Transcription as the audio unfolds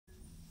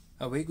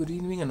A very good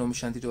evening and Om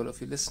Shanti to all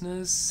of you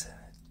listeners.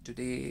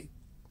 Today,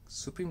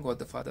 Supreme God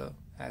the Father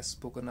has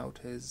spoken out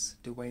his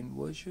divine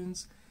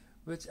versions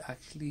which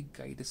actually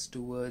guide us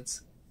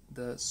towards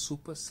the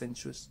super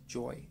sensuous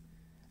joy.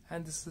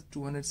 And this is the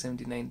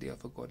 279th day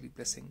of a godly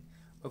blessing.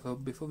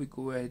 But before we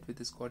go ahead with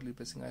this godly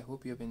blessing, I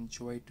hope you have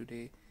enjoyed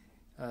today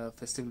a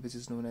festival which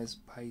is known as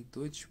Bhai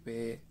Dooj,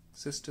 where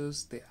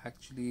sisters, they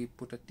actually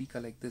put a tika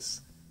like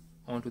this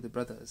onto the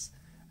brothers.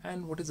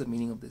 And what is the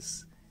meaning of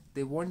this?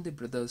 They want their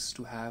brothers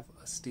to have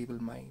a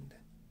stable mind.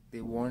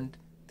 They want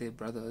their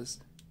brothers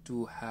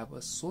to have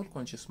a soul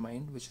conscious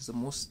mind, which is the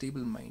most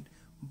stable mind.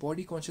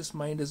 Body conscious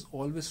mind is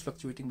always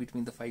fluctuating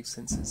between the five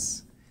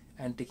senses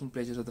and taking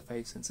pleasure of the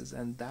five senses,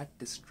 and that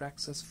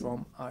distracts us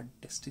from our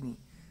destiny,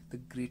 the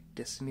great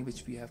destiny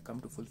which we have come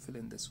to fulfill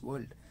in this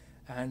world.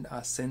 And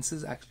our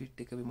senses actually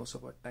take away most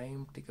of our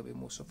time, take away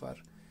most of our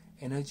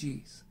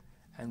energies,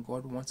 and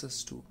God wants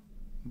us to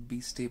be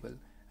stable,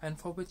 and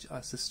for which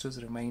our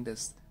sisters remind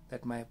us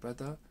that, my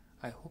brother,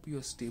 I hope you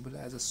are stable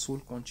as a soul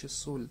conscious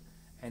soul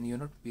and you're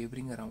not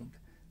wavering around.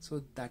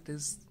 So that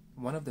is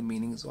one of the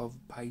meanings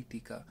of Bhai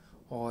Tika,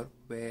 or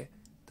where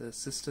the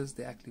sisters,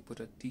 they actually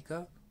put a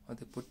tika, or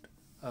they put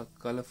a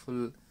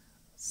colorful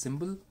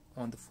symbol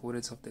on the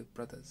foreheads of their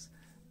brothers.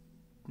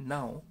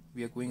 Now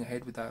we are going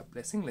ahead with our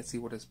blessing. Let's see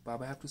what does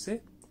Baba have to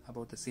say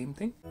about the same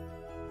thing.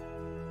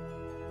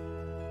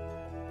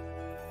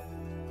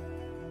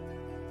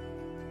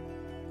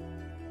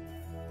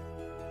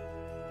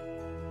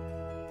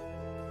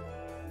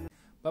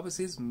 Baba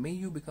says, may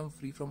you become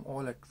free from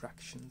all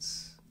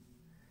attractions,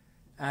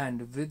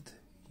 and with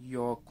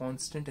your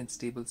constant and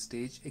stable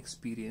stage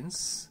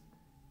experience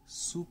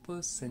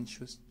super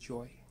sensuous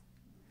joy.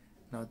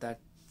 Now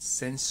that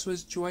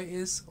sensuous joy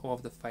is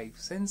of the five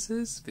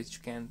senses,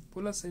 which can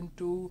pull us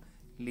into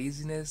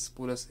laziness,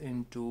 pull us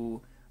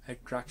into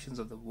attractions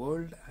of the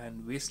world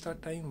and waste our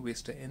time,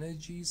 waste our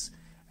energies,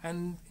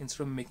 and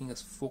instead of making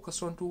us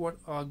focus on to what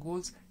our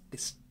goals,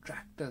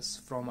 distract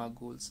us from our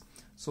goals.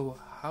 So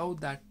how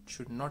that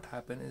should not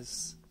happen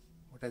is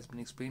what has been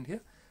explained here.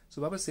 So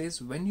Baba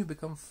says, when you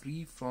become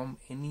free from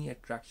any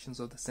attractions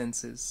of the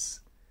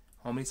senses,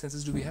 how many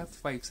senses do we have?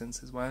 Five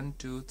senses. 1,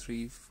 2,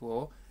 3,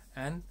 4,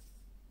 and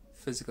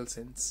physical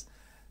sense.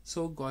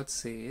 So God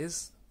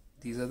says,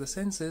 these are the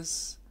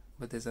senses,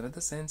 but there's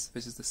another sense,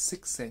 which is the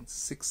sixth sense.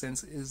 Sixth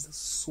sense is the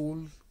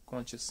soul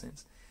conscious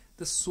sense.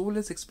 The soul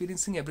is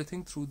experiencing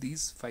everything through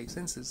these five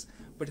senses,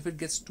 but if it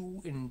gets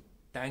too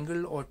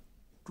entangled or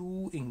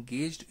too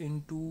engaged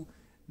into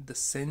the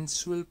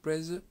sensual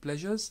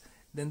pleasures,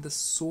 then the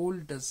soul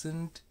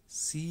doesn't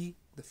see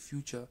the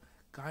future,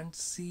 can't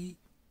see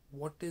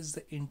what is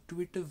the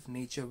intuitive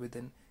nature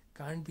within,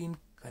 can't be in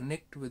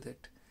connect with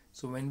it.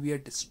 So when we are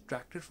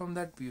distracted from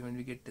that, when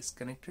we get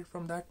disconnected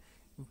from that,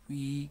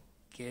 we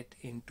get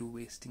into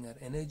wasting our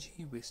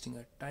energy, wasting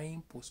our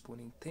time,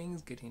 postponing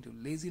things, getting into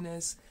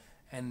laziness,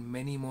 and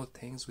many more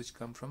things which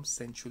come from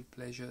sensual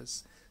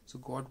pleasures. So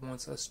God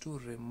wants us to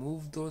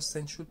remove those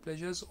sensual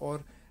pleasures,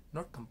 or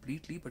not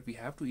completely, but we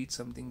have to eat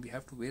something, we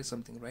have to wear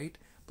something, right?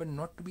 But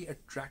not to be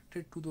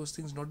attracted to those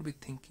things, not to be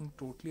thinking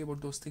totally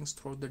about those things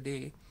throughout the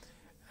day,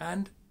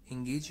 and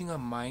engaging our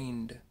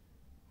mind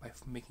by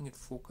making it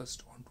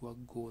focused onto our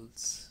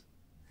goals.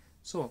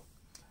 So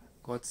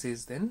God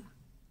says then,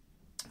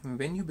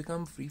 when you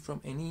become free from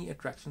any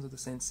attractions of the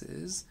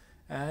senses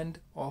and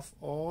of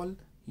all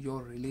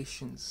your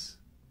relations,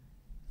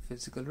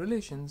 physical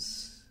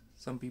relations,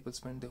 some people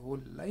spend their whole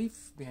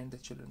life behind their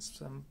children,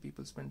 some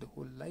people spend their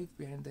whole life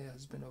behind their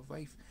husband or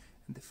wife,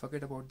 and they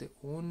forget about their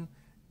own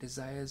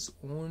desires,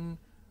 own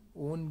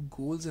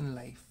goals in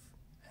life,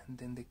 and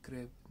then they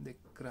crib, they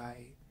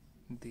cry,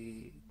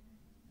 they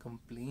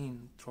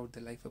complain throughout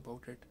their life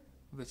about it,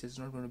 which is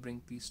not going to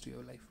bring peace to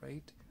your life,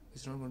 right?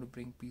 It's not going to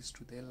bring peace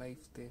to their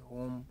life, their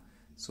home.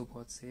 So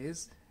God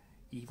says,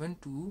 even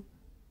to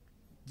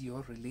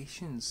your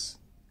relations,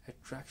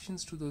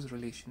 attractions to those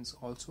relations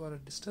also are a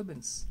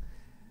disturbance.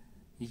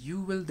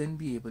 You will then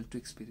be able to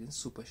experience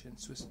super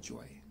sensuous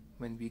joy.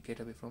 When we get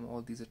away from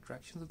all these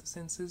attractions of the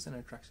senses and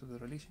attractions of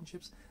the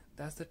relationships,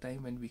 that's the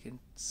time when we can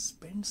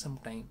spend some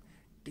time,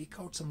 take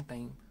out some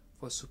time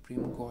for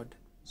Supreme God,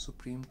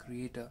 Supreme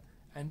Creator,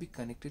 and be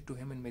connected to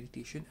Him in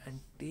meditation,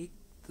 and take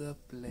the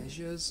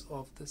pleasures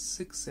of the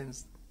sixth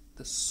sense,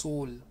 the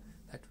soul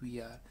that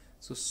we are.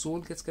 So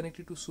soul gets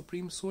connected to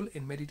Supreme Soul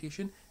in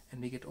meditation,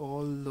 and we get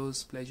all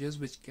those pleasures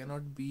which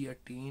cannot be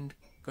attained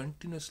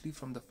continuously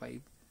from the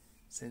five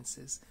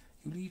senses.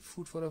 You'll eat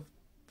food for a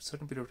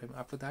certain period of time.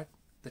 After that,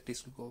 the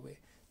taste will go away.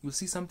 You'll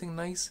see something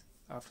nice.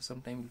 After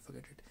some time, you'll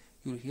forget it.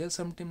 You'll hear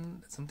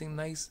something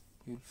nice.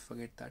 You'll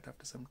forget that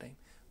after some time.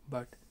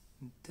 But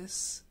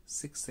this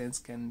sixth sense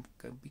can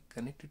be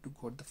connected to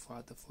God the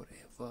Father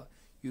forever.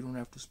 You don't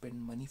have to spend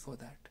money for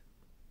that.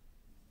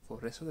 For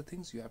rest of the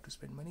things, you have to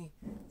spend money.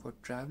 For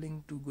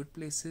traveling to good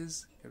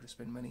places, you have to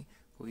spend money.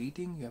 For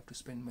eating, you have to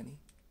spend money,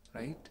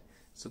 right?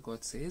 So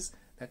God says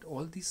that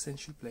all these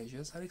sensual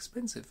pleasures are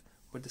expensive,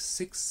 but the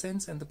sixth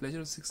sense and the pleasure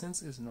of sixth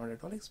sense is not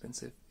at all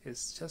expensive.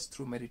 It's just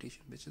through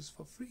meditation, which is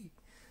for free.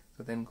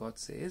 So then God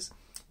says,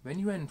 When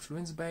you are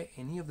influenced by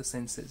any of the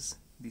senses,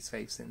 these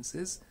five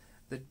senses,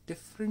 the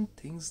different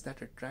things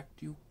that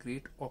attract you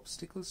create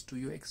obstacles to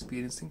you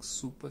experiencing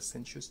super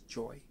sensuous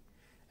joy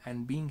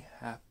and being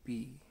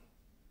happy.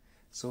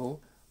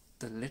 So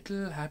the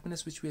little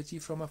happiness which we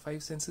achieve from our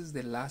five senses,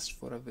 they last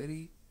for a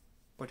very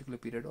particular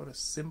period or a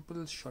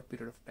simple short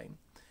period of time.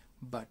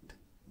 But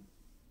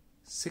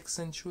sixth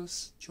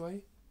sensuous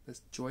joy, the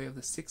joy of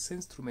the sixth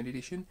sense through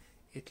meditation,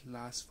 it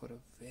lasts for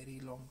a very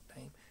long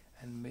time.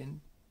 And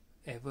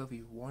whenever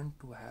we want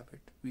to have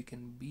it, we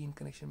can be in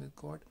connection with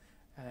God,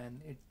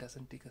 and it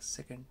doesn't take a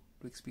second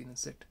to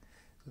experience it.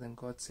 So then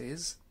God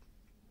says,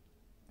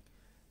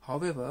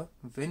 however,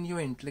 when your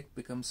intellect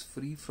becomes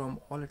free from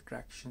all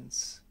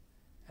attractions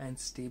and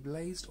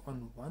stabilized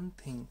on one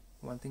thing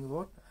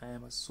about I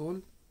am a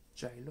soul,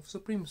 child of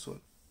Supreme Soul,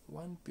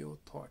 one pure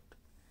thought,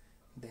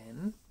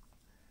 then,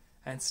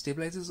 and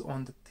stabilizes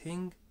on the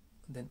thing,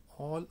 then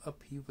all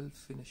upheaval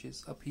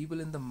finishes. Upheaval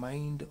in the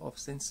mind of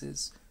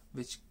senses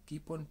which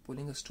keep on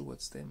pulling us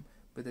towards them,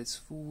 whether it's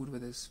food,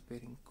 whether it's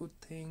wearing good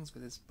things,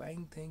 whether it's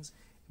buying things,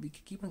 we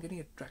keep on getting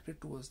attracted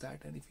towards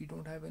that, and if we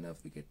don't have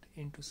enough, we get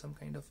into some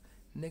kind of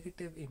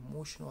negative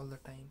emotion all the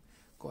time.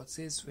 God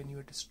says when you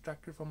are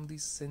distracted from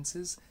these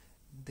senses,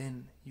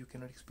 then you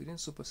cannot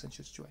experience super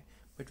sensuous joy.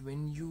 But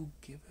when you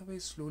give away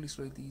slowly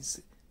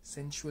these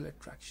sensual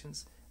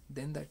attractions,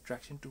 then the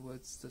attraction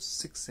towards the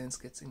sixth sense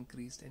gets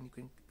increased and you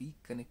can be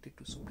connected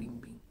to Supreme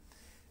Being.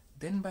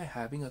 Then by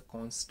having a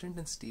constant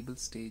and stable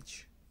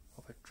stage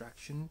of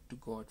attraction to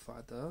God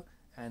Father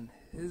and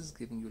His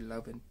giving you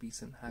love and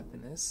peace and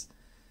happiness,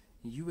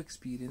 you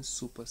experience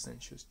super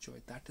sensuous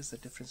joy. That is the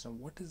difference. Now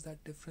what is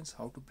that difference?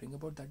 How to bring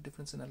about that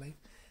difference in our life?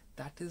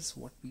 That is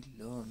what we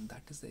learn.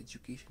 That is the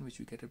education which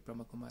we get at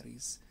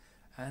Brahmakumaris.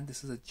 And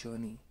this is a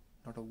journey,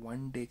 not a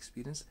one-day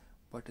experience,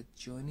 but a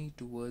journey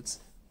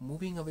towards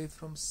moving away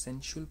from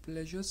sensual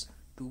pleasures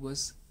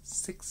towards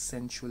sixth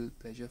sensual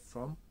pleasure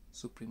from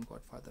Supreme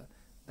God Father.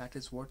 That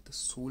is what the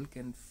soul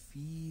can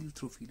feel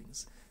through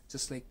feelings.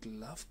 Just like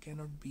love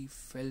cannot be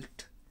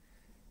felt,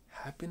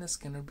 happiness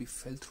cannot be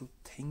felt through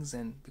things,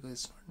 and because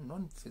it's not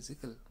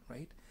non-physical,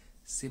 right?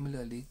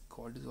 Similarly,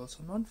 God is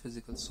also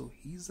non-physical, so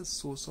He is the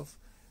source of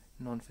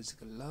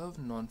non-physical love,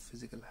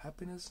 non-physical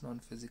happiness,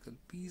 non-physical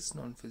peace,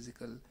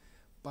 non-physical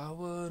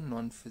power,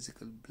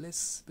 non-physical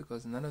bliss,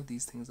 because none of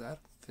these things are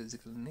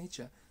physical in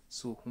nature.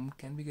 So whom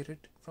can we get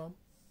it from?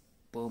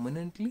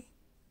 Permanently?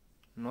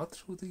 Not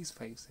through these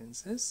five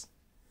senses.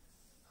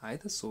 I,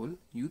 the soul,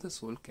 you, the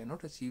soul,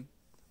 cannot achieve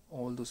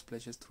all those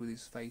pleasures through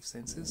these five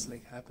senses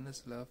like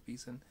happiness, love,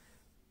 peace and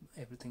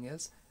everything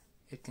else.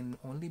 It can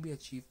only be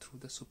achieved through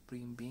the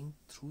Supreme Being,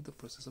 through the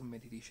process of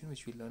meditation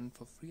which we learn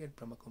for free at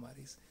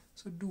Brahmakumaris.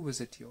 So do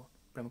visit your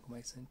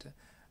Brahmakumari center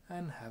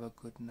and have a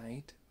good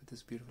night with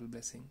this beautiful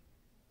blessing.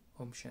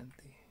 Om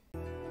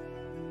Shanti.